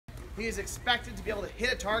he is expected to be able to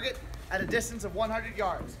hit a target at a distance of 100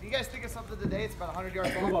 yards. If you guys think of something today, it's about 100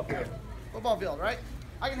 yards long. Football field. Football field, right?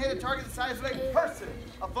 I can hit a target the size of a person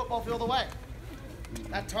a football field away.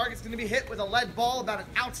 That target's going to be hit with a lead ball about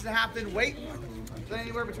 1.5 ounces in weight, so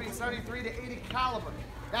anywhere between 73 to 80 caliber.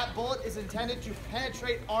 That bullet is intended to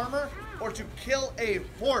penetrate armor or to kill a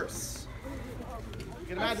horse. You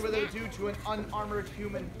can imagine what they would do to an unarmored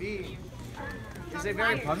human being. It's a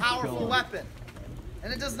very powerful weapon,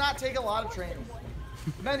 and it does not take a lot of training.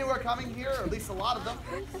 The men who are coming here, or at least a lot of them,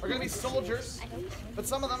 are going to be soldiers, but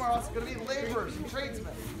some of them are also going to be laborers and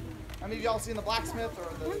tradesmen. How many of y'all seen the blacksmith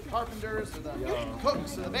or the carpenters or the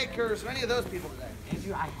cooks or the bakers or any of those people today?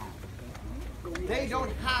 They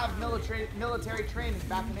don't have military training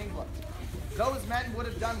back in England. Those men would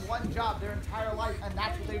have done one job their entire life, and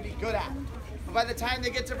that's what they'd be good at. But by the time they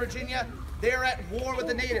get to Virginia, they're at war with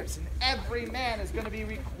the natives, and every man is going to be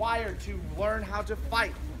required to learn how to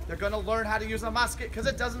fight. They're going to learn how to use a musket, because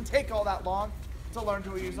it doesn't take all that long to learn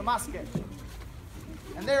to use a musket.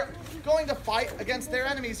 And they're going to fight against their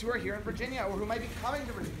enemies who are here in Virginia, or who might be coming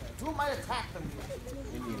to Virginia. Who might attack them?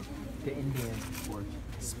 The Indians, of course.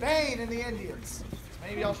 Spain and the Indians.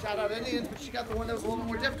 Many of y'all shout out Indians, but she got the one that was a little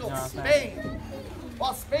more difficult. Spain.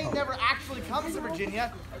 While Spain never actually comes to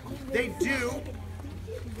Virginia, they do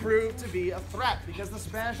prove to be a threat, because the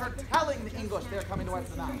Spanish are telling the English they're coming to wipe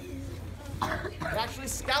them out. They actually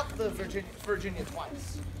scout the Virginia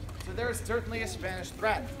twice. So there is certainly a Spanish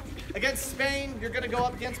threat. Against Spain, you're going to go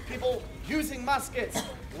up against people using muskets,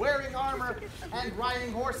 wearing armor, and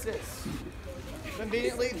riding horses.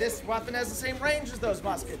 Conveniently, this weapon has the same range as those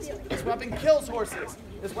muskets. This weapon kills horses.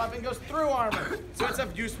 This weapon goes through armor, so it's a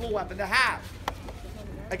useful weapon to have.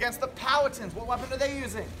 Against the Powhatans, what weapon are they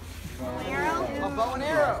using? A bow and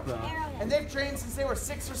arrow. And they've trained since they were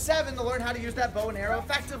 6 or 7 to learn how to use that bow and arrow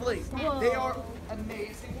effectively. They are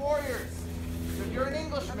amazing warriors. So if you're an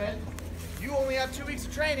Englishman, you only have 2 weeks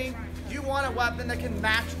of training, you want a weapon that can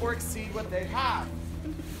match or exceed what they have,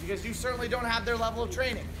 because you certainly don't have their level of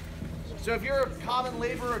training. So if you're a common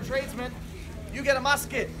laborer or tradesman, you get a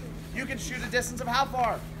musket. You can shoot a distance of how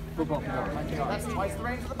far? Football field. That's twice the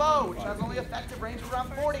range of the bow, which has only effective range of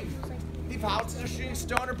around 40. The Powhatans are shooting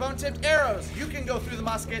stone or bone-tipped arrows. You can go through the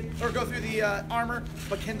musket, or go through the armor,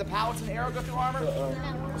 but can the Powhatan arrow go through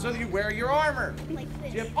armor? So you wear your armor. So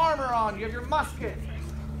you have armor on, you have your musket.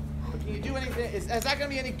 But can you do anything? Is that going to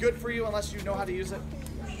be any good for you unless you know how to use it?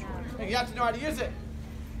 You have to know how to use it.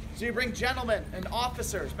 So you bring gentlemen and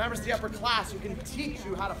officers, members of the upper class, who can teach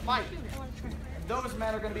you how to fight. And those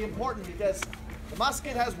men are going to be important, because the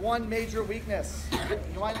musket has one major weakness.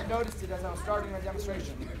 You might have noticed it as I was starting my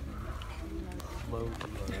demonstration.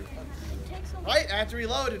 Right? I have to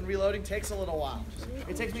reload, and reloading takes a little while.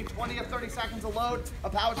 It takes me 20 or 30 seconds to load. A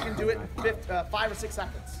Powhatan can do it in 5 or 6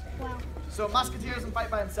 seconds. So a musketeer doesn't fight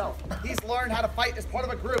by himself. He's learned how to fight as part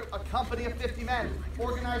of a group, a company of 50 men,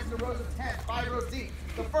 organized in rows of 10, 5 rows deep.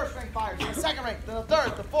 The first rank fires, then the second rank, then the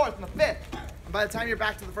third, the fourth, and the fifth. And by the time you're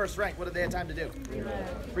back to the first rank, what did they have time to do?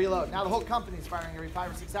 Reload. Now the whole company is firing every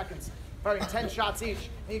 5 or 6 seconds, firing 10 shots each.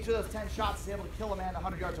 And each of those 10 shots is able to kill a man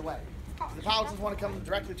 100 yards away. Do the Powhatans want to come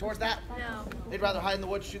directly towards that? No. They'd rather hide in the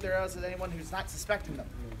woods, shoot their arrows at anyone who's not suspecting them.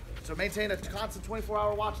 So maintain a constant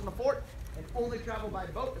 24-hour watch on the fort, and only travel by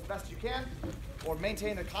boat as best you can, or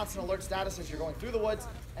maintain a constant alert status as you're going through the woods,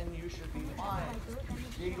 and you should be fine.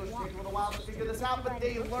 The English take a little while to figure this out, but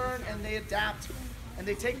they learn and they adapt, and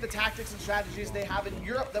they take the tactics and strategies they have in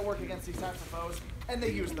Europe that work against these types of foes, and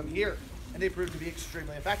they use them here, and they prove to be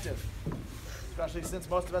extremely effective. Especially since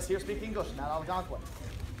most of us here speak English, not Algonquin.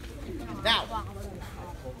 Now,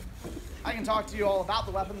 I can talk to you all about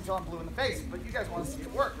the weapon until I'm blue in the face, but you guys want to see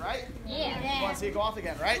it work, right? Yeah. You want to see it go off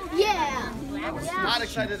again, right? Yeah. Not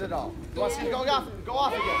excited at all. You want to see it go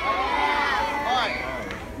off again, right? All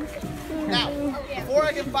right. Now, before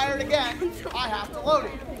I get fired again, I have to load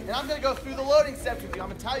it. And I'm going to go through the loading steps with you. I'm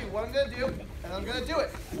going to tell you what I'm going to do, and I'm going to do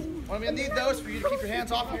it. I'm going to need those for you to keep your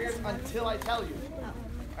hands off your ears until I tell you. All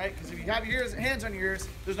right? Because if you have your hands on your ears,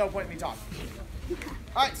 there's no point in me talking.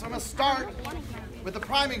 All right, so I'm going to start with the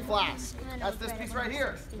priming flask. That's this piece right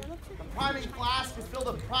here. The priming flask is filled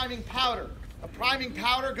with priming powder. The priming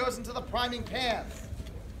powder goes into the priming pan.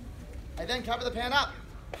 I then cover the pan up,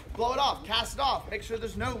 blow it off, cast it off, make sure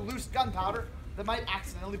there's no loose gunpowder that might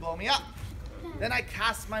accidentally blow me up. Then I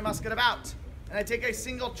cast my musket about, and I take a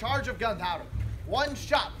single charge of gunpowder. 1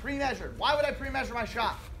 shot, pre-measured. Why would I pre-measure my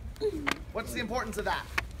shot? What's the importance of that?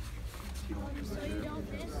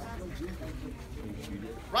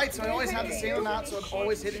 Right, so I always have the same amount, so I'm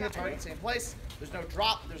always hitting the target same place. There's no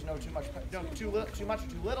drop, there's no too much or too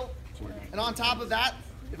little. And on top of that,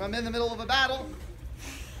 if I'm in the middle of a battle,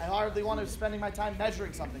 I hardly want to be spending my time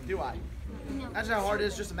measuring something, do I? Imagine how hard it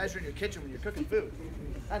is just to measure in your kitchen when you're cooking food.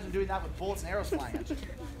 Imagine doing that with bullets and arrows flying at you.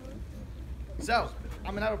 So,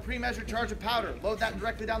 I'm going to have a pre-measured charge of powder, load that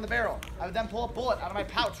directly down the barrel. I would then pull a bullet out of my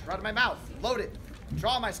pouch, right out of my mouth, load it,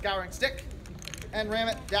 draw my scouring stick, and ram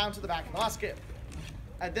it down to the back of the musket.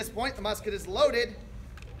 At this point, the musket is loaded,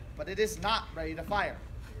 but it is not ready to fire.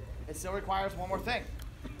 It still requires one more thing.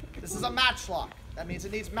 This is a matchlock. That means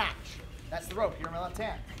it needs match. That's the rope here in my left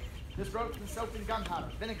hand. This rope has been soaked in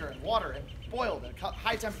gunpowder, vinegar, and water, and boiled at a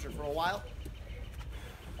high temperature for a while.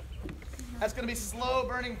 That's going to be slow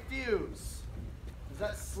burning fuse. As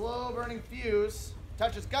that slow burning fuse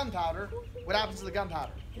touches gunpowder, what happens to the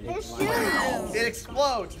gunpowder? It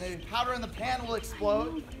explodes. And the powder in the pan will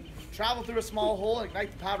explode, travel through a small hole, and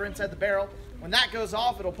ignite the powder inside the barrel. When that goes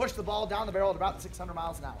off, it'll push the ball down the barrel at about 600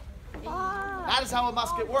 miles an hour. That is how a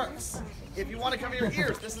musket works. If you want to cover your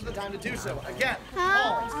ears, this is the time to do so. Again,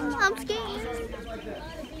 pause. I'm scared.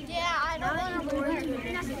 Yeah, I don't want to wear it.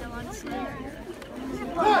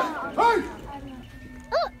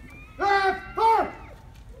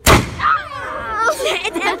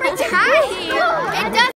 It's every time. It does.